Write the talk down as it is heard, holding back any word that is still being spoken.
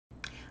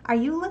Are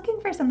you looking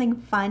for something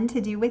fun to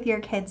do with your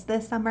kids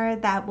this summer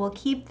that will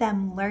keep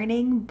them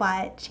learning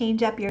but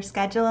change up your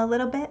schedule a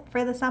little bit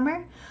for the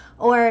summer?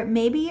 Or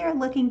maybe you're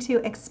looking to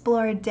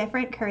explore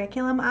different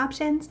curriculum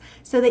options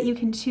so that you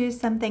can choose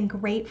something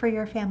great for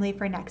your family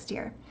for next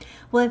year.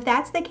 Well, if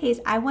that's the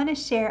case, I want to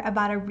share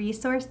about a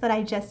resource that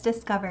I just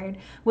discovered,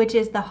 which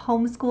is the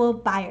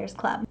Homeschool Buyers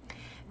Club.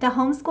 The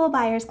Homeschool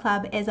Buyers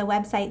Club is a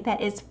website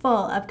that is full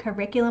of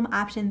curriculum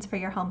options for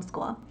your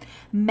homeschool.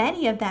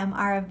 Many of them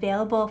are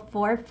available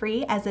for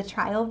free as a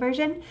trial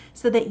version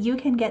so that you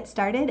can get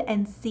started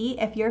and see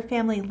if your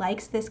family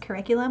likes this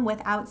curriculum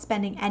without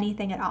spending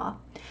anything at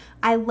all.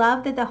 I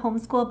love that the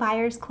Homeschool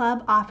Buyers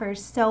Club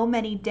offers so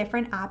many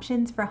different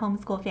options for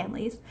homeschool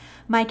families.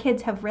 My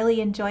kids have really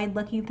enjoyed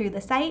looking through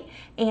the site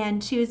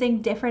and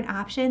choosing different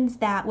options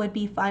that would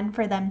be fun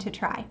for them to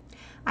try.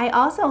 I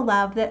also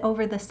love that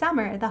over the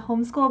summer, the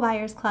Homeschool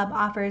Buyers Club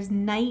offers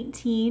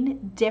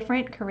 19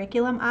 different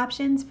curriculum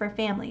options for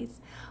families.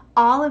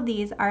 All of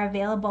these are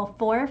available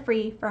for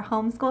free for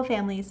homeschool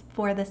families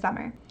for the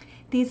summer.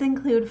 These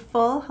include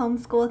full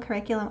homeschool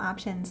curriculum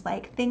options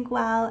like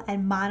Thinkwell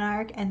and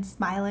Monarch and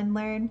Smile and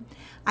Learn.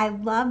 I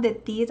love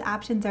that these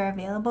options are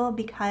available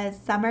because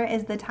summer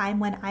is the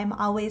time when I'm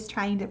always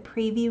trying to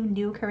preview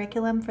new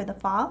curriculum for the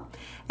fall.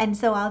 And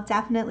so I'll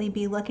definitely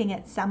be looking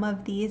at some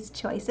of these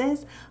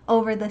choices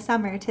over the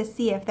summer to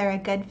see if they're a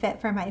good fit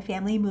for my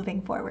family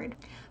moving forward.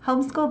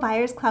 Homeschool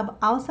Buyers Club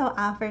also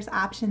offers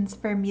options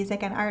for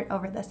music and art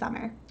over the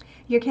summer.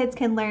 Your kids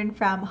can learn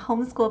from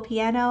Homeschool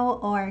Piano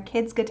or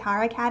Kids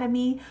Guitar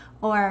Academy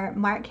or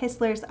Mark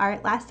Kistler's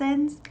art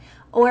lessons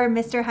or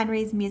Mr.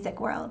 Henry's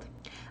Music World.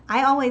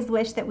 I always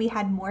wish that we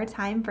had more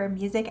time for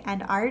music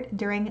and art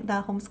during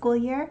the homeschool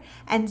year,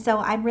 and so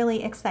I'm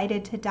really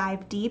excited to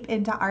dive deep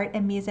into art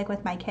and music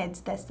with my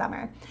kids this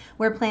summer.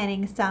 We're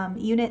planning some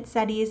unit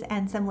studies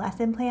and some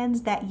lesson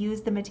plans that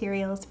use the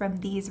materials from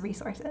these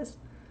resources.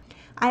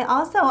 I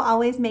also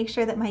always make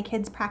sure that my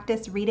kids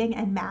practice reading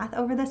and math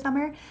over the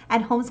summer,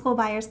 and Homeschool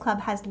Buyers Club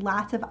has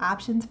lots of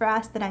options for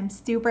us that I'm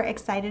super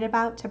excited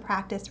about to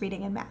practice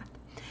reading and math.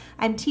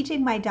 I'm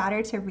teaching my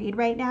daughter to read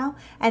right now,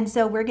 and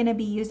so we're going to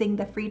be using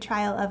the free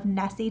trial of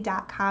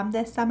Nessie.com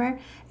this summer.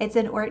 It's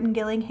an Orton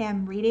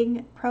Gillingham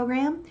reading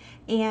program,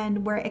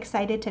 and we're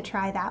excited to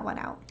try that one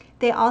out.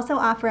 They also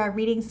offer a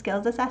reading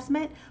skills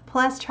assessment,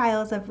 plus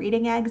trials of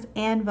reading eggs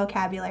and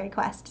vocabulary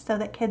quest so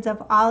that kids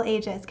of all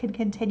ages can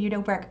continue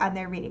to work on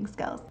their reading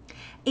skills.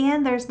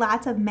 And there's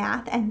lots of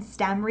math and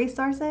STEM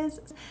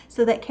resources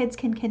so that kids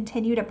can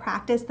continue to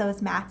practice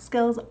those math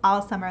skills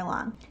all summer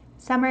long.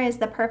 Summer is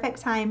the perfect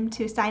time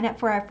to sign up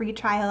for a free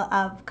trial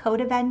of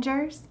Code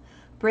Avengers,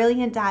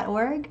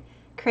 Brilliant.org,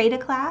 Create a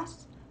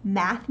Class,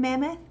 Math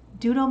Mammoth,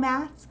 Doodle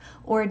Maths,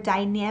 or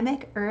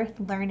Dynamic Earth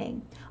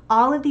Learning.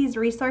 All of these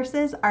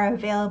resources are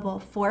available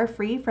for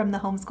free from the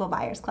Homeschool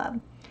Buyers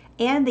Club.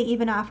 And they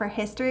even offer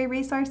history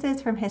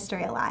resources from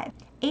History Alive.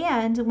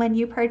 And when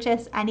you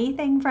purchase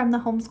anything from the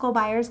Homeschool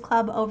Buyers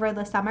Club over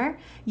the summer,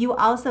 you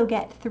also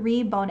get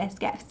 3 bonus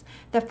gifts.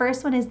 The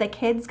first one is the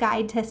Kids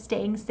Guide to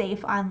Staying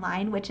Safe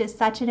Online, which is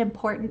such an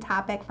important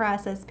topic for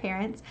us as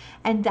parents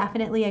and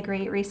definitely a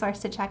great resource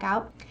to check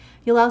out.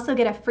 You'll also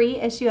get a free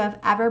issue of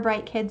Ever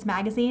Bright Kids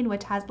magazine,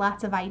 which has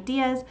lots of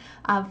ideas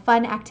of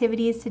fun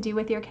activities to do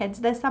with your kids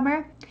this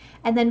summer.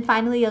 And then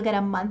finally, you'll get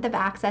a month of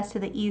access to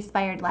the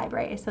eSpired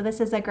library. So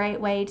this is a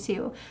great way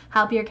to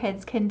help your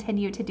kids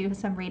continue to do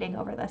some reading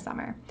over the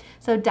summer.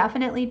 So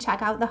definitely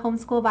check out the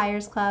Homeschool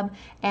Buyers Club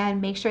and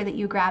make sure that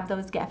you grab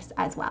those gifts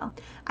as well.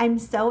 I'm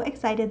so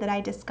excited that I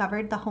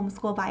discovered the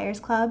Homeschool Buyers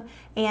Club,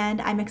 and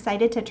I'm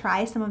excited to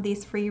try some of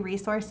these free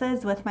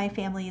resources with my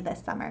family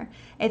this summer.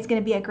 It's going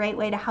to be a great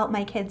way to help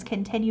my kids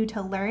continue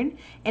to learn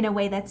in a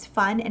way that's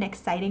fun and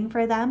exciting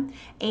for them,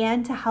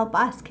 and to help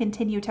us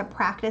continue to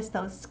practice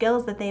those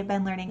skills that they've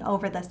been learning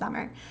over the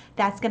summer.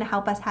 That's going to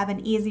help us have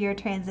an easier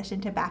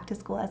transition to back to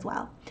school as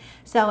well.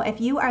 So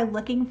if you are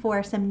looking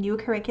for some new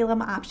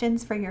curriculum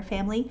options for your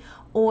family,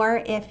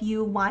 or if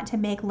you want to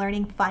make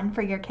learning fun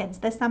for your kids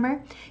this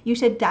summer, you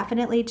should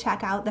definitely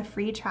check out the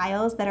free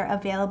trials that are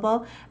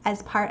available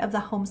as part of the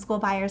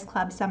Homeschool Buyers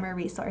Club summer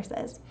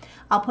resources.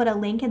 I'll put a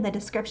link in the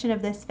description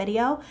of this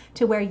video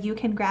to where you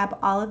can grab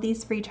all of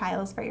these free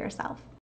trials for yourself.